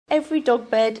Every dog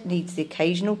bed needs the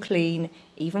occasional clean,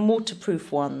 even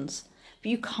waterproof ones, but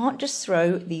you can't just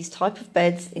throw these type of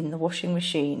beds in the washing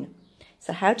machine.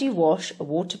 So how do you wash a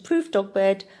waterproof dog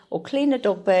bed or clean a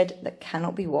dog bed that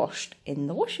cannot be washed in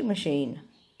the washing machine?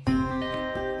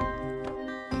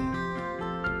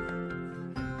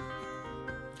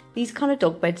 These kind of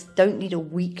dog beds don't need a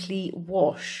weekly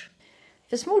wash.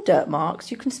 For small dirt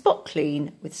marks, you can spot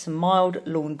clean with some mild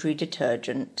laundry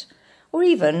detergent, or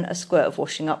even a squirt of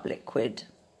washing up liquid.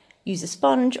 Use a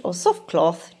sponge or soft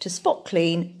cloth to spot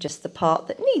clean just the part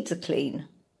that needs a clean.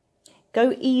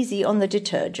 Go easy on the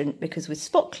detergent because with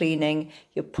spot cleaning,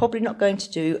 you're probably not going to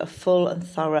do a full and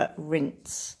thorough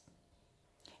rinse.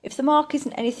 If the mark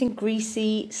isn't anything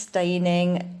greasy,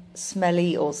 staining,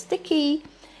 smelly or sticky,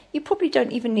 you probably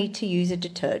don't even need to use a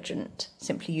detergent.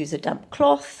 Simply use a damp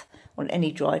cloth on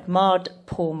any dried mud,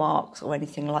 paw marks or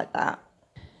anything like that.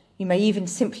 You may even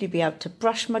simply be able to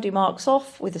brush muddy marks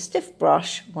off with a stiff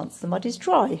brush once the mud is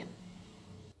dry.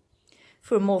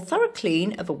 For a more thorough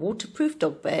clean of a waterproof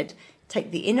dog bed,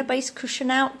 take the inner base cushion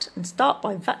out and start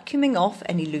by vacuuming off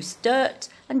any loose dirt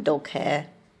and dog hair.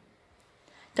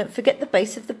 Don't forget the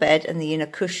base of the bed and the inner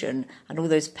cushion and all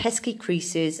those pesky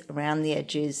creases around the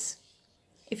edges.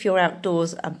 If you're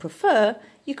outdoors and prefer,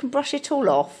 you can brush it all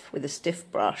off with a stiff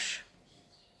brush.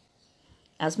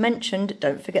 As mentioned,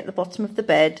 don't forget the bottom of the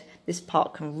bed. This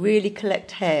part can really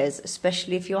collect hairs,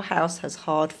 especially if your house has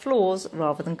hard floors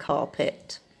rather than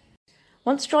carpet.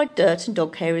 Once dried dirt and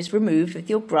dog hair is removed with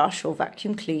your brush or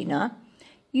vacuum cleaner,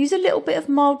 use a little bit of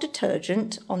mild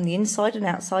detergent on the inside and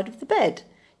outside of the bed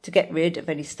to get rid of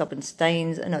any stubborn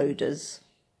stains and odours.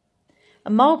 A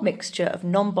mild mixture of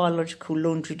non-biological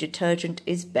laundry detergent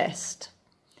is best.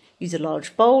 Use a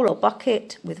large bowl or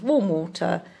bucket with warm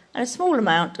water and a small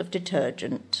amount of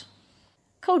detergent.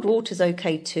 Cold water is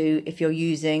okay too if you're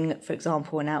using, for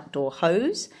example, an outdoor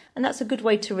hose, and that's a good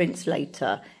way to rinse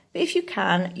later. But if you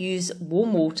can, use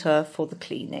warm water for the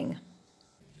cleaning.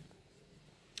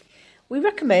 We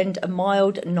recommend a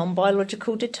mild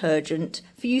non-biological detergent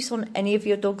for use on any of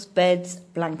your dog's beds,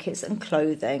 blankets and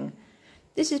clothing.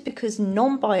 This is because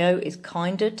non-bio is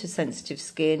kinder to sensitive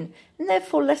skin and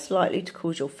therefore less likely to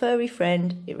cause your furry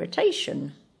friend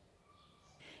irritation.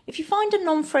 If you find a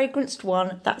non-fragranced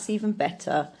one, that's even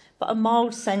better, but a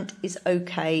mild scent is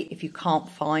okay if you can't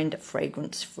find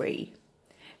fragrance-free.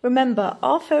 Remember,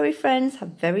 our furry friends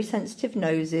have very sensitive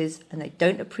noses and they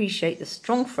don't appreciate the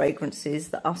strong fragrances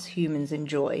that us humans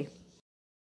enjoy.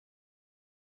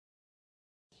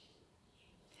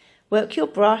 Work your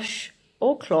brush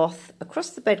or cloth across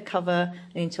the bed cover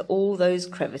and into all those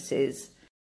crevices.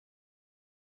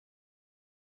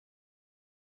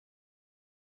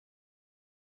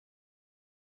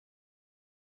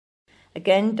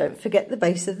 Again, don't forget the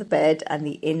base of the bed and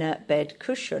the inner bed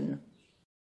cushion.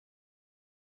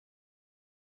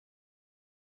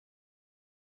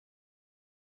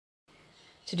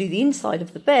 To do the inside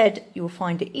of the bed, you will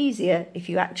find it easier if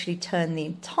you actually turn the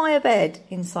entire bed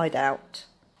inside out.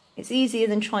 It's easier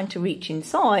than trying to reach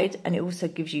inside, and it also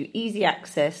gives you easy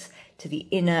access to the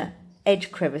inner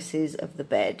edge crevices of the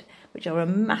bed, which are a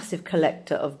massive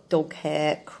collector of dog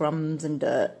hair, crumbs and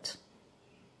dirt.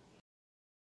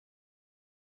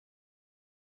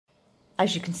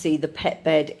 As you can see, the pet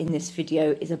bed in this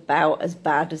video is about as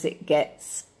bad as it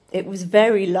gets. It was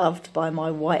very loved by my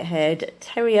white-haired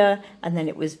terrier, and then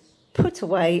it was put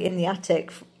away in the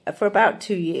attic for about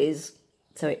 2 years.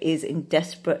 So it is in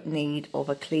desperate need of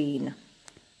a clean.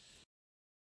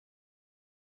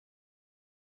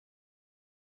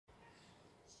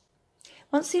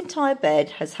 Once the entire bed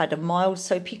has had a mild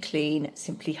soapy clean,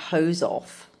 simply hose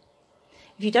off.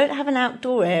 If you don't have an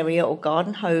outdoor area or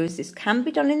garden hose, this can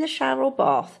be done in the shower or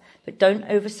bath, but don't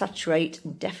oversaturate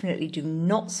and definitely do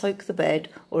not soak the bed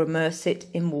or immerse it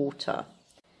in water.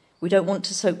 We don't want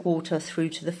to soak water through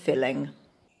to the filling.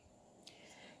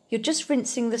 You're just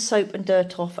rinsing the soap and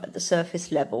dirt off at the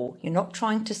surface level. You're not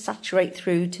trying to saturate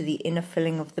through to the inner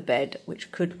filling of the bed,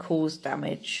 which could cause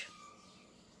damage.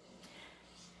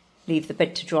 Leave the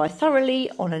bed to dry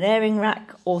thoroughly on an airing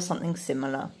rack or something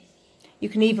similar. You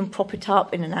can even prop it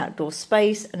up in an outdoor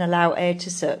space and allow air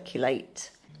to circulate.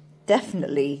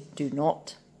 Definitely do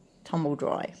not tumble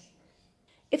dry.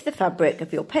 If the fabric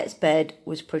of your pet's bed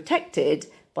was protected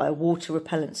by a water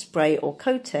repellent spray or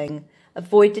coating,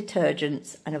 avoid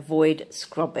detergents and avoid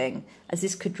scrubbing, as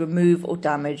this could remove or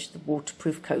damage the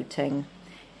waterproof coating.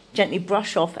 Gently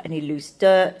brush off any loose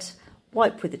dirt,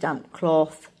 wipe with a damp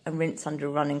cloth and rinse under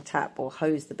a running tap or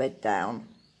hose the bed down.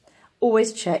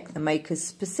 Always check the maker's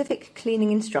specific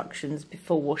cleaning instructions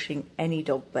before washing any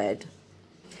dog bed.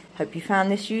 Hope you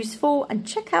found this useful, and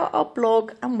check out our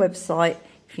blog and website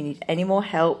if you need any more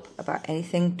help about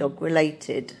anything dog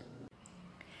related.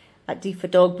 At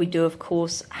D4Dog, we do of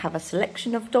course have a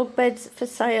selection of dog beds for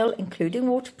sale, including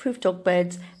waterproof dog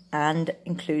beds and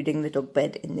including the dog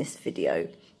bed in this video.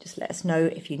 Just let us know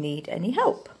if you need any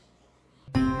help.